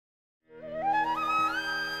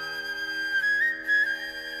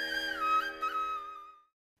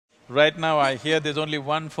Right now I hear there's only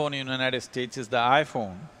one phone in the United States, is the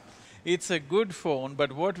iPhone. It's a good phone,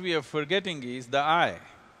 but what we are forgetting is the eye.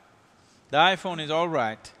 The iPhone is all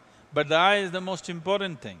right, but the eye is the most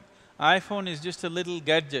important thing. iPhone is just a little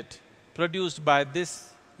gadget produced by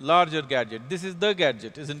this larger gadget. This is the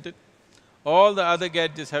gadget, isn't it? All the other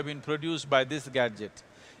gadgets have been produced by this gadget.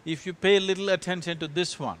 If you pay little attention to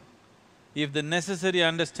this one, if the necessary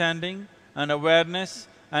understanding and awareness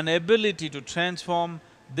and ability to transform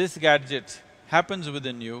this gadget happens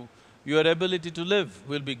within you, your ability to live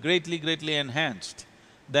will be greatly enhanced.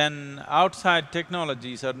 Then outside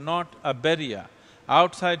technologies are not a barrier.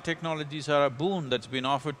 Outside technologies are a boon that's been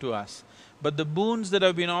offered to us. But the boons that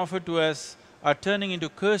have been offered to us are turning into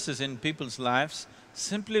curses in people's lives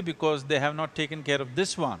simply because they have not taken care of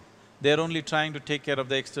this one. They're only trying to take care of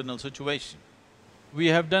the external situation. We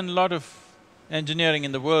have done a lot of engineering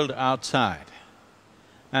in the world outside,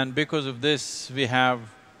 and because of this, we have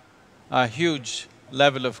a huge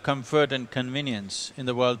level of comfort and convenience in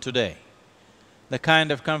the world today. The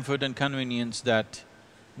kind of comfort and convenience that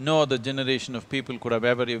no other generation of people could have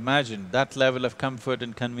ever imagined, that level of comfort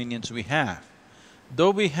and convenience we have.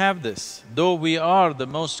 Though we have this, though we are the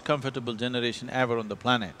most comfortable generation ever on the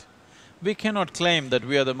planet, we cannot claim that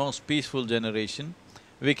we are the most peaceful generation,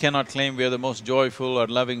 we cannot claim we are the most joyful or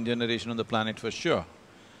loving generation on the planet for sure.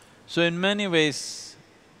 So in many ways,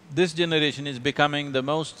 this generation is becoming the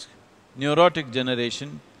most neurotic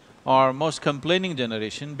generation or most complaining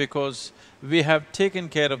generation because we have taken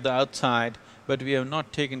care of the outside, but we have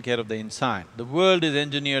not taken care of the inside. The world is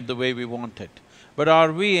engineered the way we want it, but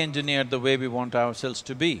are we engineered the way we want ourselves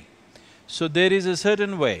to be? So there is a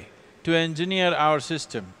certain way to engineer our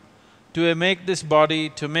system, to make this body,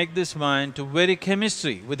 to make this mind, to vary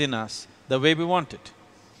chemistry within us the way we want it.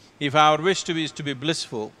 If our wish to be is to be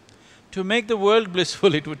blissful, to make the world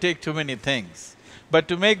blissful it would take too many things. But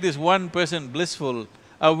to make this one person blissful,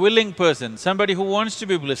 a willing person, somebody who wants to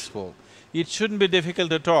be blissful, it shouldn't be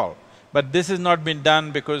difficult at all. But this has not been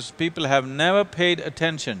done because people have never paid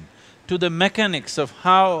attention to the mechanics of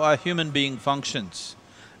how a human being functions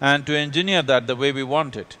and to engineer that the way we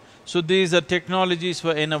want it. So these are technologies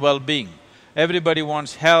for inner well-being. Everybody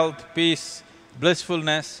wants health, peace,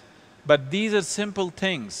 blissfulness, but these are simple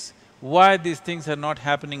things. Why these things are not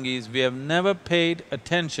happening is we have never paid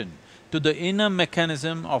attention to the inner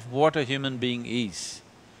mechanism of what a human being is.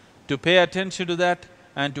 To pay attention to that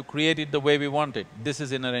and to create it the way we want it, this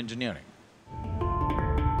is inner engineering.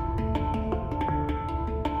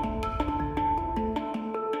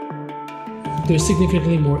 There's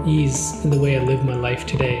significantly more ease in the way I live my life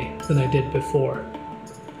today than I did before.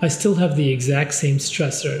 I still have the exact same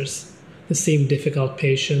stressors, the same difficult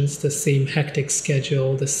patients, the same hectic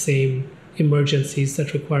schedule, the same emergencies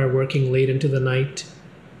that require working late into the night.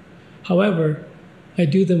 However, I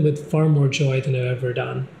do them with far more joy than I've ever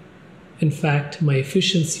done. In fact, my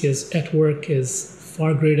efficiency at work is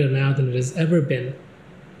far greater now than it has ever been,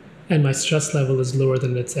 and my stress level is lower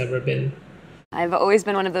than it's ever been. I've always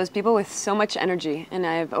been one of those people with so much energy, and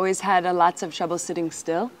I've always had lots of trouble sitting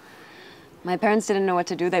still. My parents didn't know what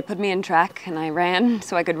to do. They put me in track and I ran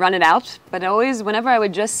so I could run it out, but always, whenever I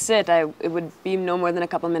would just sit, it would be no more than a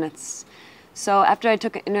couple minutes. So after I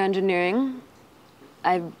took inner engineering,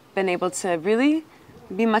 I've been able to really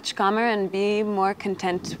be much calmer and be more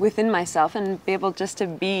content within myself and be able just to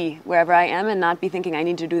be wherever I am and not be thinking, I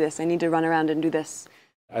need to do this, I need to run around and do this.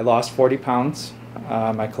 I lost 40 pounds.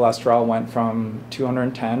 My cholesterol went from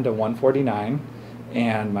 210 to 149,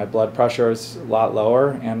 and my blood pressure is a lot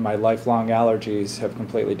lower, and my lifelong allergies have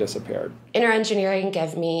completely disappeared. Inner engineering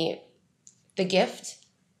gave me the gift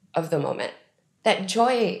of the moment. That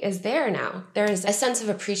joy is there now. There is a sense of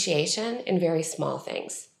appreciation in very small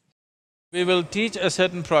things. We will teach a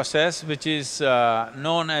certain process which is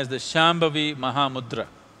known as the Shambhavi Mahamudra.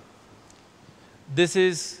 This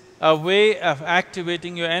is a way of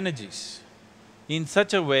activating your energies in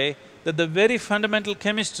such a way that the very fundamental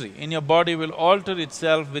chemistry in your body will alter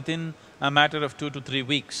itself within a matter of 2 to 3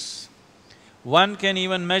 weeks. One can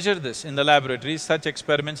even measure this in the laboratories, such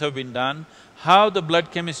experiments have been done. How the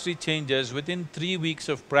blood chemistry changes within 3 weeks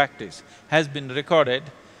of practice has been recorded,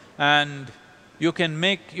 and you can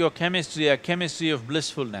make your chemistry a chemistry of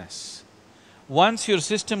blissfulness. Once your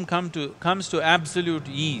system comes to absolute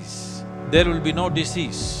ease, there will be no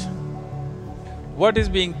disease. What is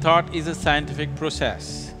being taught is a scientific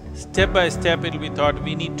process. Step by step it'll be taught.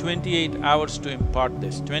 We need 28 hours to impart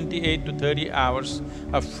this, 28 to 30 hours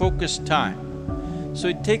of focused time. So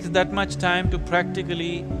it takes that much time to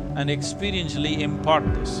practically and experientially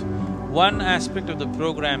impart this. One aspect of the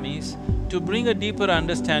program is to bring a deeper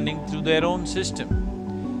understanding through their own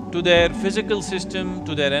system. to their physical system,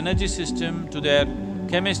 to their energy system, to their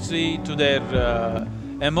chemistry, to their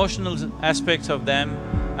emotional aspects of them,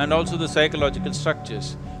 and also the psychological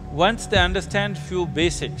structures. Once they understand few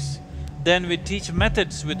basics, then we teach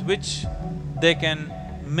methods with which they can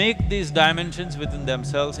make these dimensions within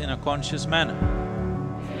themselves in a conscious manner.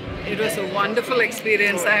 It was a wonderful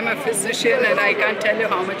experience. I'm a physician and I can't tell you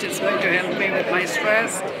how much it's going to help me with my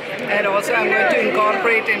stress, and also I'm going to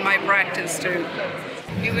incorporate in my practice too.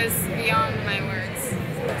 It was beyond my words.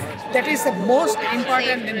 That is the most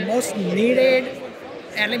important and most needed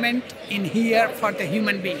element in here for the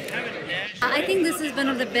human being. I think this is one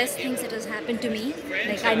of the best things that has happened to me.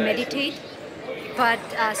 Like, I meditate, but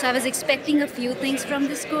so I was expecting a few things from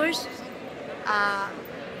this course,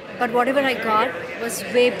 but whatever I got was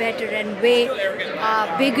way better and way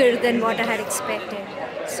bigger than what I had expected.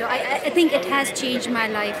 So I think it has changed my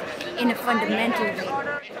life in a fundamental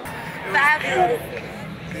way. Fabulous.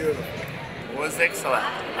 Beautiful. It was excellent.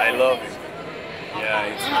 I love it. Yeah,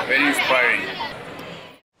 it's very inspiring.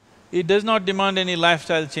 It does not demand any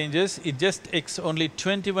lifestyle changes, it just takes only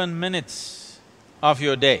 21 minutes of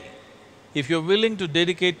your day. If you're willing to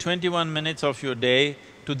dedicate 21 minutes of your day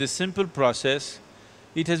to this simple process,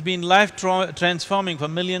 it has been life-transforming for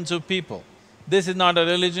millions of people. This is not a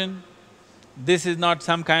religion, this is not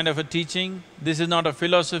some kind of a teaching, this is not a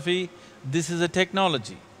philosophy, this is a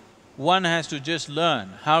technology. One has to just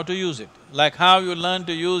learn how to use it. Like how you learn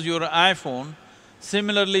to use your iPhone,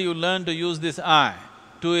 similarly you learn to use this eye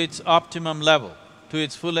to its optimum level, to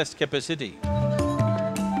its fullest capacity.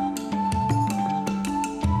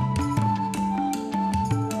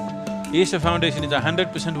 Isha Foundation is a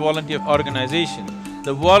 100% volunteer organization.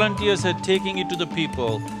 The volunteers are taking it to the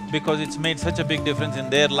people because it's made such a big difference in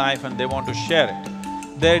their life and they want to share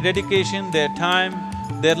it. Their dedication, their time,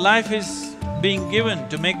 their life is being given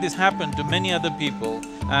to make this happen to many other people,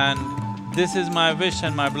 and this is my wish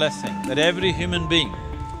and my blessing, that every human being,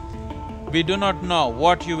 we do not know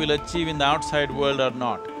what you will achieve in the outside world or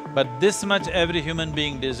not, but this much every human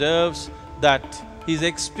being deserves, that his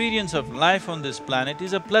experience of life on this planet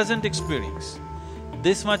is a pleasant experience.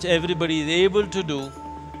 This much everybody is able to do,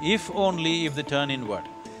 if only if they turn inward.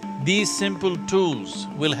 These simple tools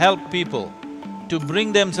will help people to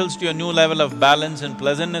bring themselves to a new level of balance and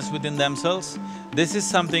pleasantness within themselves. This is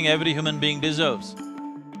something every human being deserves.